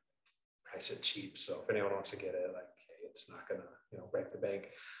 $2.99. Price it cheap. So if anyone wants to get it, like, hey, it's not gonna break the bank.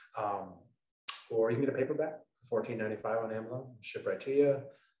 Or you can get a paperback for $14.95 on Amazon. Ship right to you.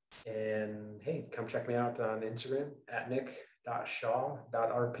 And hey, come check me out on Instagram at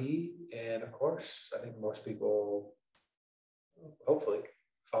nick.shaw.rp. And of course, I think most people hopefully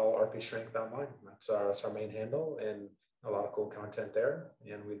follow RP Strength online. That's our main handle. And a lot of cool content there,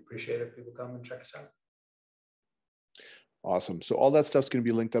 and we'd appreciate it if people come and check us out. Awesome. So all that stuff's going to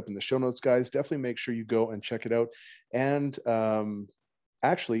be linked up in the show notes, guys. Definitely make sure you go and check it out. And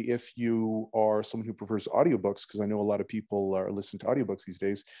actually, if you are someone who prefers audiobooks, because I know a lot of people are listening to audiobooks these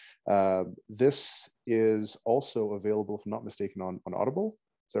days, this is also available, if I'm not mistaken, on Audible.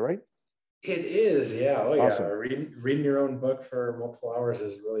 Is that right? It is, yeah. Oh, yeah. Awesome. Reading your own book for multiple hours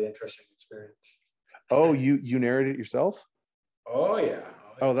is a really interesting experience. Oh, you narrate it yourself? Oh, yeah.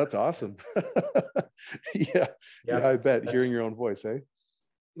 Oh, that's awesome. Yeah, I bet. Hearing your own voice, eh?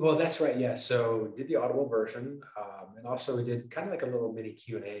 Well, that's right. Yeah. So did the Audible version, and also we did kind of like a little mini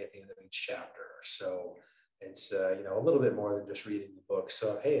Q&A at the end of each chapter. So it's you know, a little bit more than just reading the book.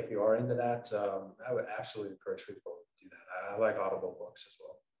 So hey, if you are into that, I would absolutely encourage people to do that. I like Audible books as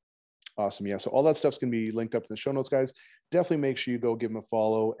well. Awesome. Yeah. So all that stuff's going to be linked up in the show notes, guys. Definitely make sure you go give him a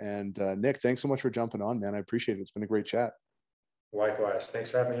follow. And Nick, thanks so much for jumping on, man. I appreciate it. It's been a great chat. Likewise.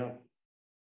 Thanks for having me on.